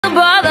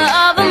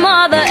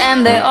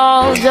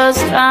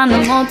just trying to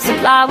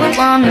multiply with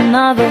one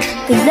another.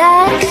 'Cause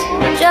that's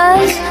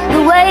just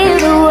the way of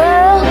the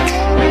world.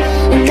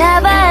 It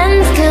never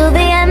ends till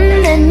the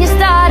end, and you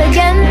start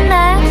again.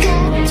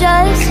 That's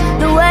just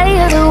the way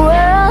of the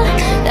world.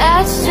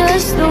 That's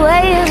just the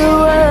way of the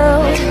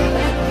world.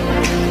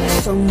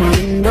 Someone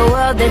in the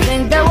world, they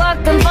think they're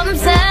working for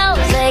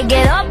themselves. They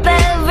get up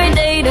every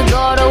day to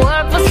go to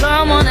work for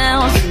someone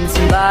else, and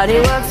somebody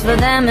works for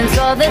them, and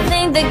so they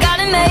think they got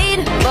it made.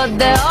 But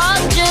they're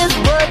all just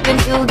working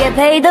to get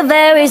paid the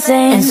very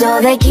same. And so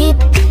they keep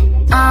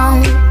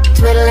on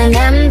twiddling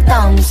them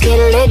thumbs,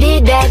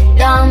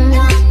 skiddly-dee-dee-dum.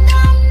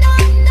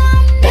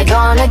 They're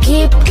gonna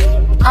keep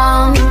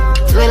on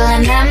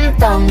twiddling them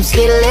thumbs,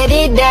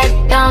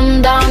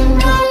 skiddly-dee-dee-dum-dum.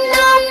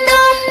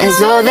 And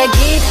so they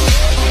keep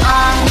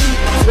on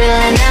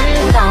twiddling them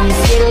thumbs,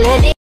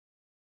 skiddly-dee.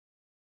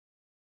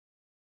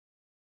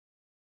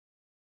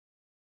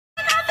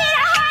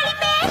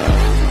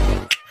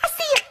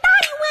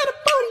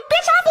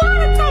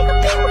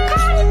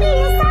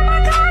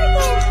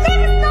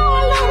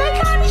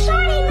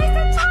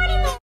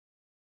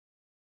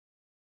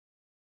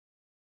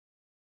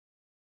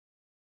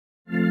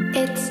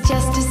 It's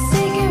just a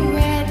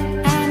cigarette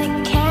and it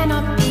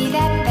cannot be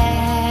that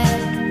bad.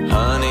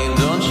 Honey,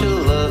 don't you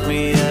love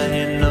me and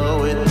you know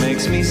it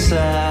makes me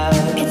sad?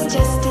 It's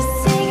just a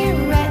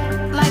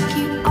cigarette like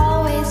you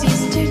always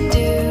used to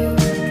do.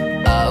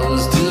 I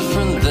was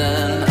different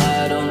then,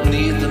 I don't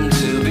need them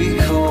to be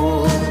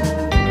cool.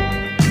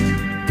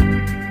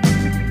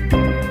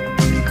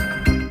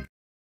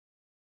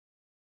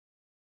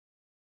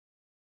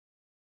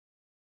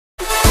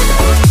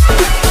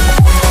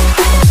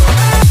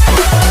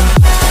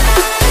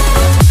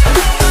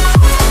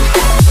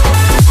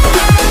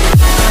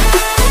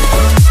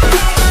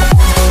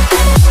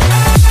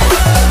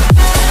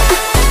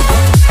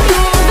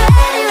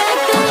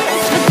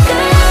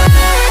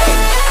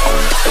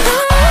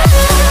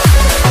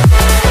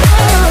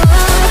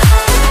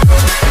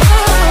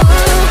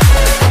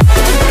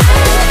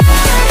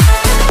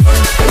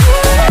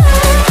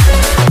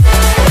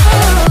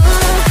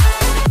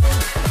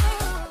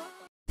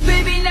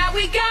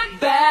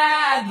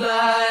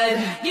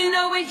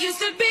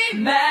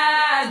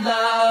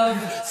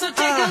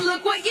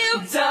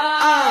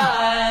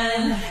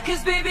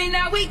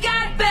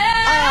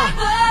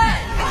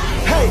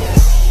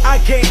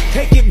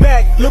 Take it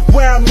back, look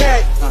where I'm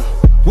at.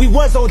 We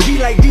was OG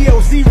like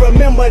DOC,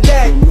 remember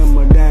that.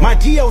 My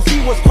DOC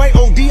was quite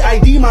OD,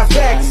 ID my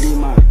facts.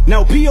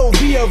 Now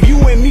POV of you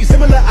and me,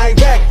 similar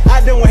Iraq.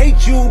 I don't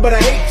hate you, but I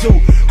hate to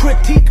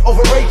critique,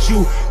 overrate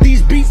you.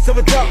 These beats of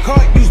a dark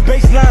heart use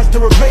bass lines to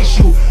replace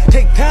you.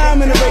 Take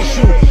time and erase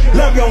you.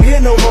 Love you don't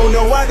hear no more,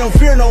 no, I don't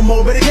fear no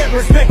more. But I get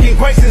respect, ain't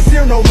quite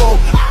sincere no more.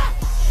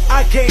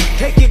 I can't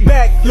take it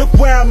back, look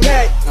where I'm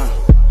at.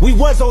 We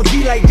was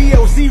OG like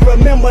DOC,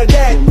 remember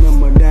that.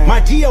 My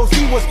DOC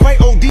was quite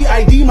OD,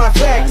 ID my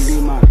facts.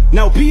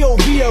 Now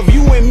POV of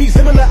you and me,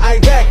 similar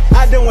Iraq.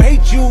 I don't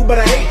hate you, but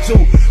I hate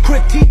to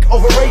critique,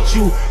 overrate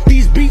you.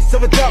 These beats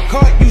of a dark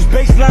heart use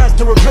bass lines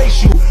to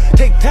replace you.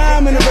 Take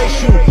time and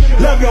erase you.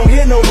 Love you don't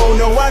hear no more,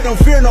 no, I don't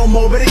fear no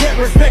more. But I get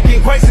respect,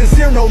 ain't quite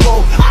sincere no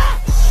more.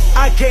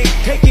 I can't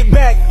take it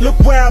back, look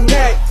where I'm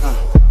at.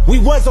 We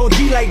was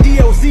OG like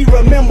DOC,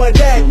 remember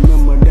that.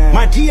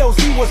 My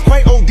DOC was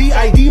quite OD,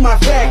 ID my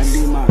facts.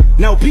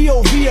 Now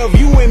POV of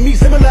you and me,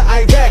 similar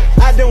Iraq.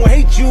 I don't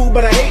hate you,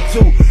 but I hate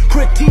to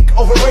critique,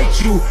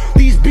 overrate you.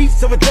 These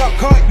beats of a dark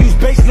heart use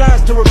bass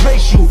lines to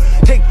replace you.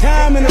 Take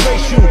time and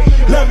erase you.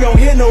 Love you don't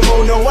hear no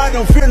more, no, I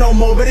don't fear no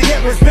more. But I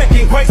get respect,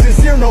 ain't quite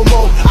sincere no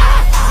more.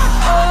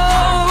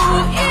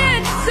 Oh,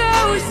 it's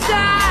so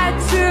sad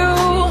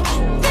to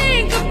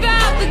think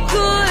about the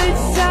good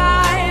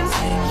times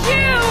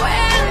you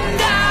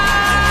and I.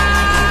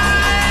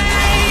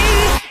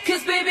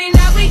 'Cause baby,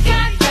 now we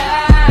got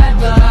bad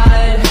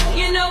blood.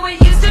 You know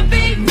it used to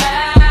be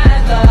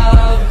mad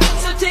love.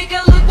 So take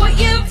a look what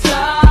you've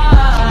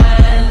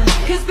done.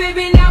 'Cause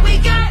baby, now we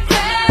got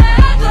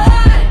bad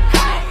blood.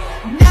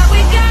 Now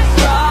we got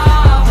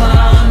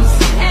problems,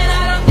 and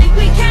I don't think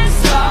we can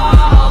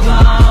solve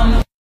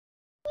them.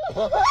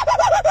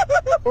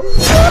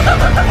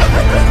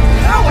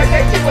 I want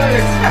that you were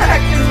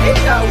attacking me,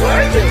 not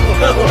working.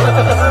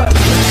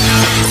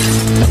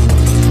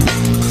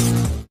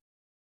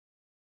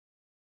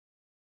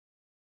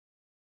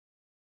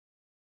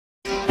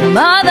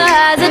 Mother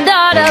has a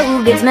daughter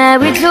who gets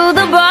married to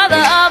the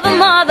brother of a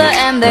mother,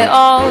 and they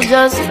all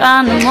just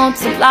trying to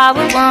multiply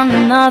with one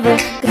another.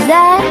 'Cause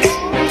that's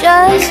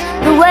just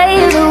the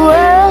way of the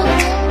world.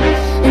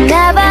 It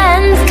never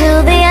ends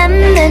till the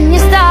end, and you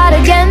start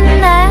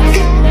again. That's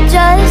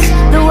just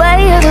the way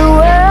of the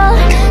world.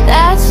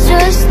 That's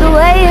just the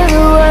way of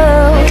the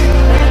world.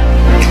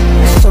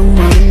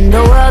 Someone in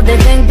the world, they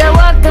think they're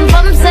working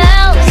for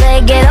themselves.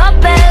 They get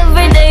up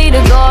every day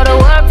to go to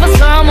work for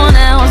someone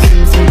else,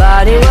 and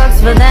somebody works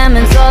for them,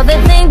 and so they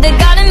think they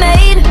got it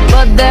made.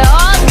 But they're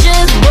all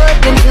just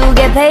working to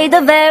get paid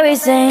the very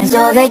same. And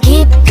so they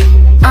keep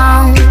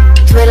on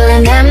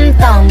twiddling them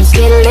thumbs,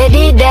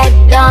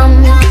 skiddly-dee-dee-dum.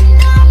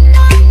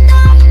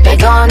 They're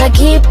gonna they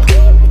keep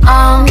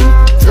on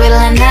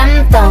twiddling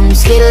them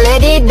thumbs,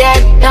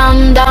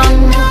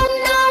 skiddly-dee-dee-dum-dum.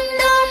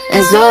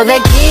 And so they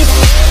keep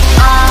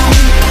on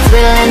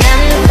twiddling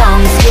them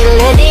thumbs,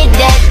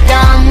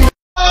 skiddly-dee-dee-dum.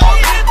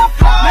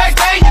 Next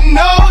thing you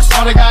know,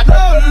 shorty got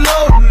load.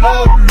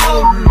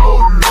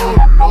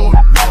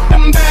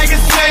 Them baggy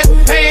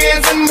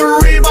sweatpants and the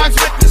Reeboks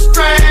with the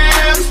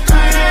straps.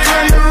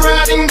 Turn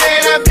around and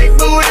get that big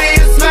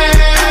booty and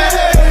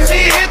slam.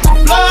 She hit the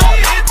floor.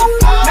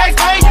 Next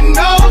thing you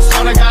know,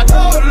 shorty got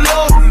load.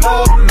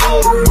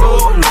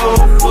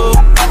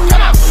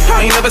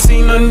 I ain't never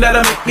seen nothing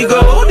that'll make me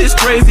go this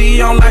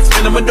crazy. I don't like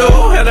spending my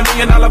dough. Had $1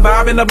 million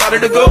vibe in the body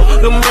to go.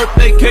 Them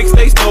birthday cakes,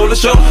 they stole the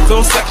show.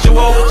 So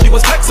sexual, she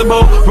was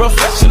flexible,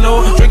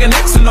 professional, drinking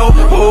Xano.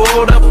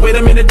 Hold up, wait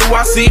a minute, do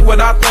I see what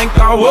I think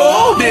I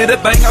will? Did a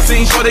thing I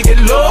seen, sure they get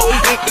low.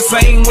 Ain't the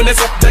same when it's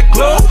up that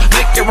close.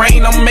 Make it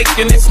rain, I'm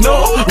making it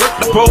snow.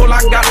 Work the pole, I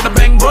got the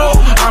bang bro.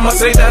 I'ma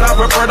say that I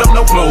prefer them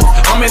no clothes.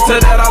 I'm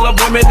into that, I love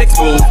women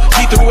exposed.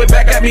 She threw it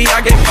back at me, I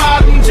get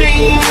cotton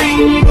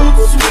jeans,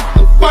 boots with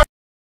the fur.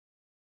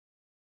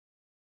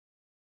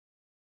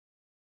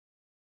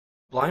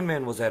 Blind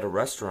man was at a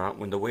restaurant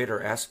when the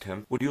waiter asked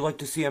him, "Would you like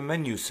to see a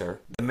menu,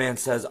 sir?" The man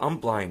says, "I'm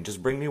blind,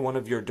 just bring me one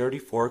of your dirty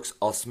forks,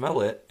 I'll smell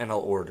it, and I'll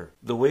order."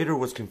 The waiter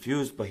was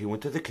confused, but he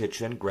went to the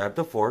kitchen, grabbed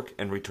the fork,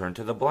 and returned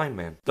to the blind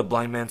man. The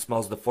blind man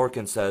smells the fork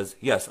and says,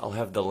 "Yes, I'll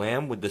have the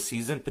lamb with the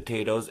seasoned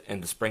potatoes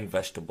and the spring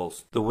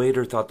vegetables." The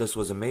waiter thought this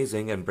was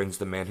amazing and brings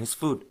the man his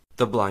food.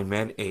 The blind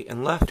man ate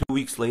and left. 2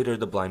 weeks later,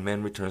 the blind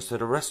man returns to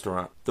the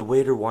restaurant. The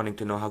waiter, wanting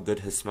to know how good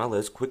his smell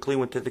is, quickly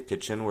went to the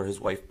kitchen where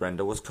his wife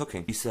Brenda was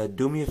cooking. He said,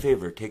 "Do me a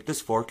favor, take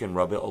this fork and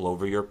rub it all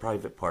over your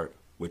private part,"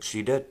 which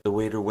she did. The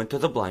waiter went to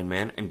the blind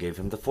man and gave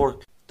him the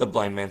fork. The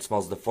blind man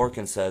smells the fork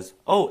and says,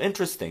 "Oh,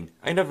 interesting.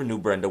 I never knew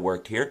Brenda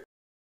worked here."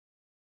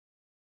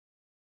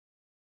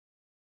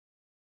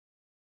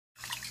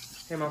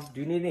 Hey Mom, do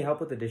you need any help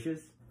with the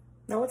dishes?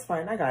 No, it's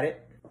fine. I got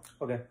it.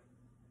 Okay.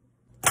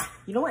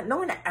 You know what? No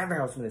one ever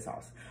helps me in this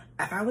house.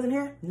 If I wasn't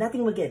here,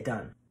 nothing would get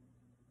done.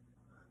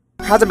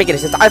 How's it making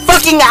sense? I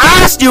fucking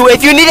asked you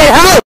if you needed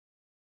help!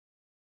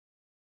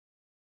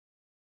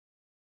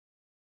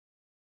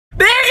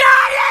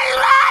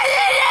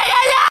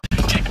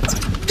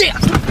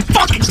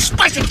 Fucking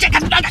spicy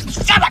chicken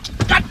nuggets sandwich!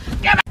 God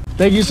damn it!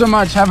 Thank you so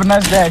much. Have a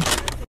nice day.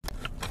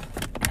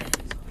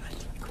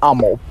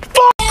 I'm a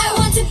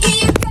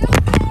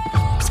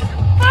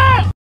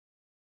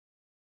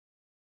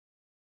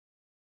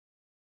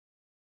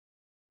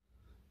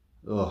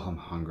Ugh, I'm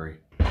hungry.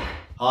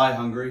 Hi,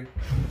 hungry.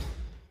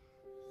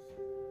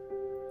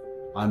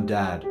 I'm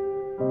Dad.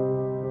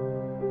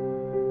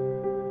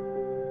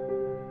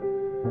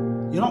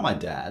 You're not my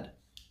dad.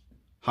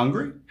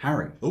 Hungry?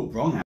 Harry. Oh,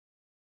 wrong Harry.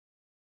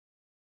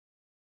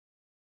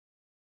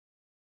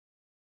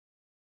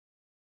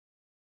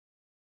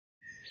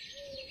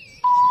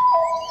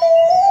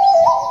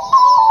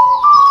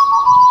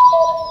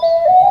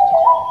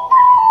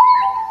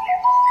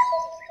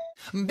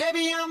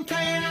 Baby, I'm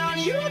playing on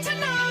you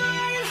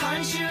tonight.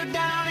 Hunt you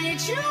down,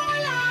 eat you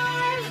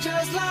alive.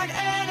 Just like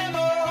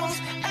animals,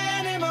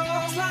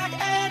 animals, like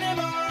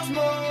animals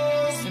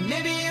most. And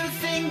maybe you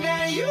think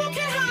that you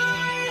can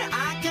hide.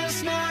 I can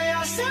smell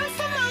yourself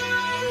for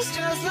miles.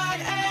 Just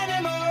like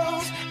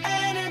animals,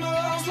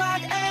 animals,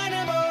 like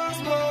animals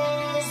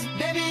most.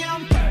 Baby,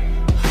 I'm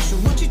so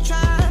what you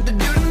trying to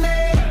do to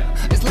me?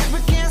 It's like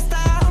we can't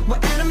stop, we're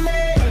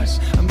enemies.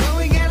 But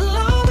we get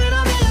along when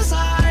I'm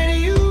inside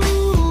you.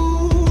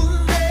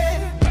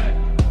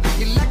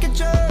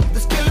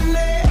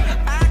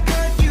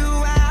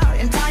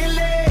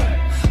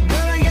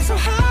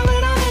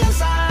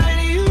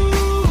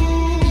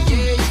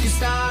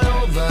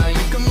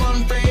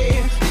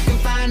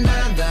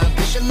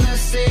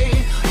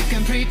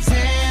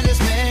 Pretend it's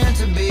meant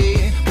to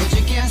be, but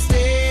you can't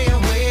stay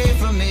away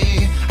from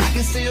me. I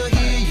can still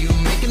hear you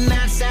making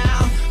that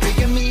sound,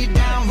 taking me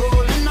down,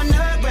 rolling on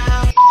the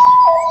ground.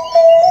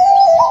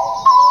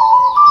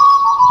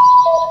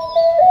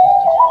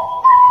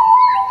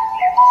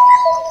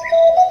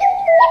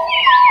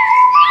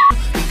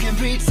 You can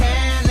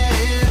pretend that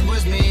it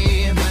was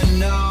me, but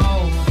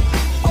no.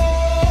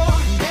 Oh,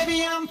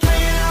 baby, I'm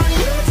playing on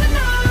you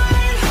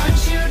tonight.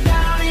 Hunt you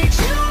down, eat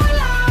you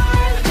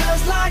alive,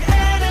 just like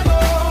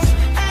animals,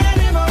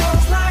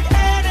 animals, like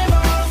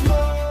animals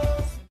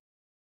most.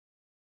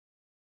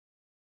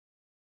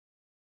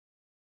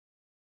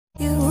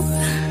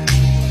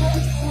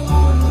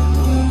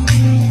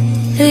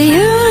 The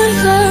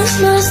universe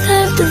must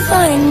have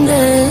defined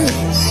this.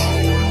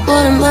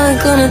 What am I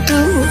gonna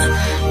do?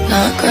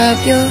 Not grab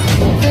your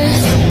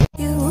breath.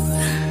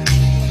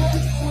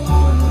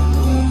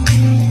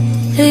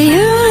 The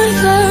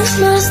universe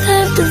must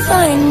have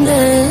defined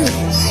this.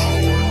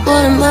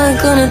 What am I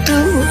gonna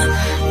do?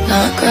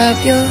 Not grab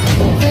your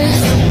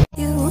breath.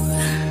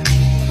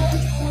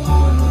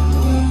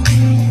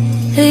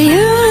 The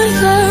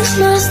universe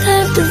must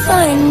have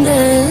defined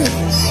this.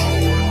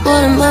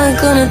 What am I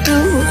gonna do?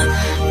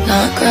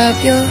 Not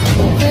grab your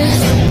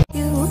breath.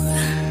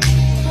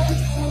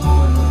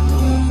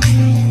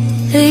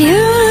 The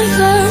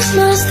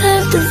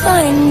to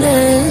find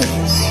this.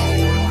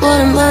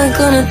 What am I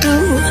gonna do?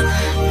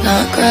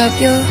 Not grab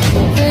your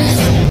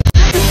wrist.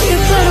 You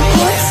got a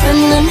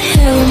boyfriend and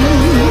him.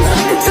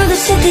 I can throw the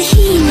shit that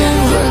he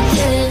never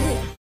did.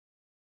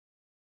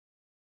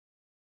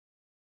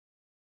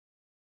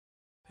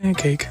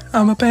 Pancake,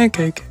 I'm a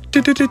pancake.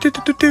 Do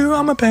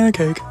I'm a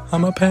pancake.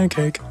 I'm a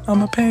pancake.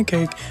 I'm a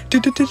pancake. Do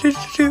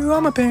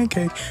I'm a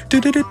pancake. Do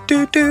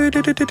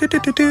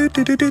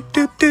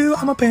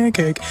I'm a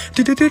pancake.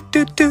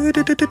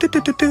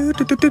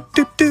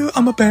 Do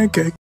I'm a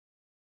pancake.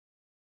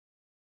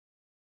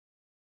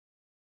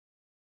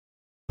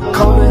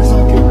 Cold as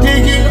I can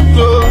dig in the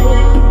floor.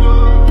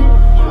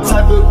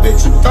 Type of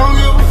bitch you don't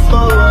give a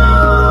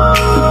fuck.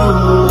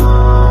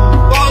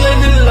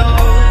 Falling in love.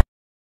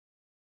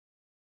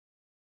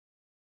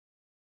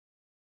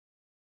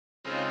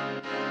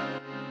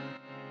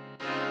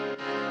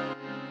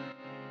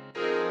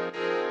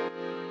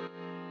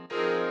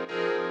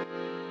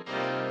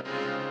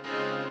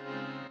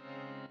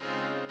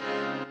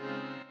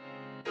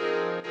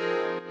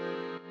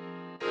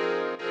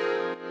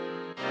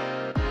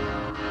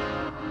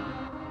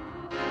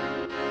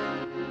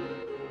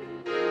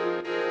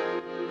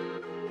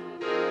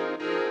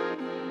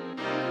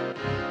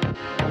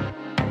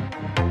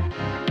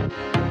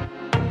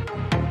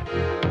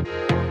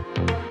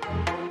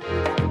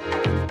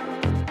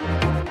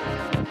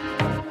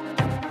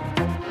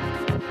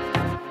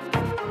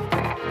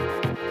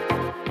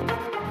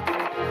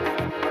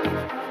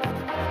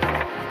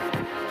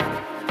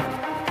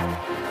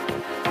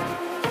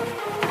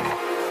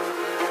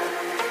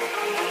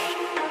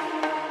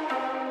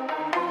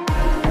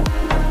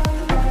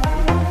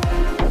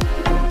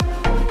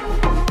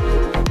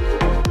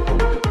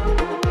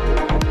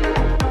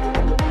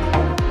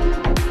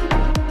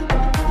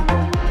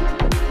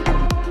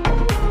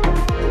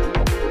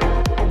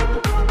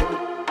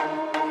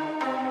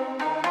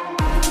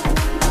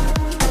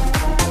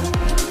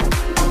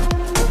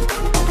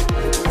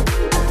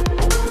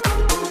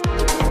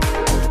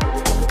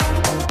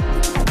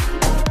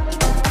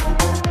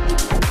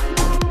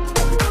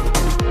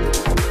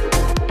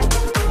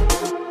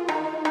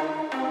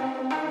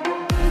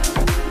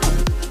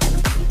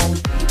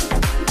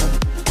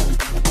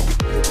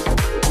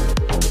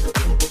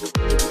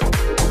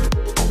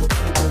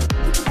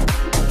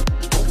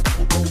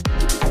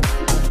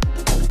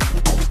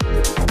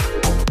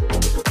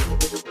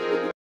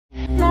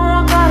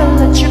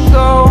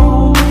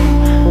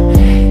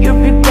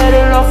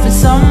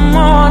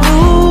 Someone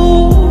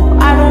new,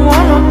 I don't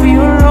wanna be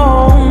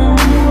alone.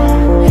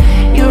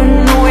 You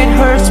know it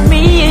hurts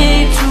me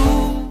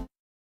too.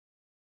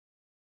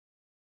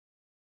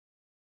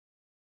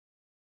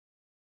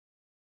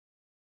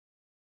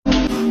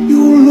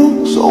 You look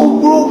so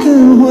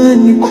broken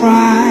when you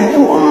cry.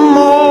 One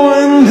more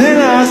and then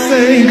I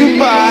say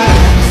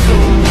goodbye.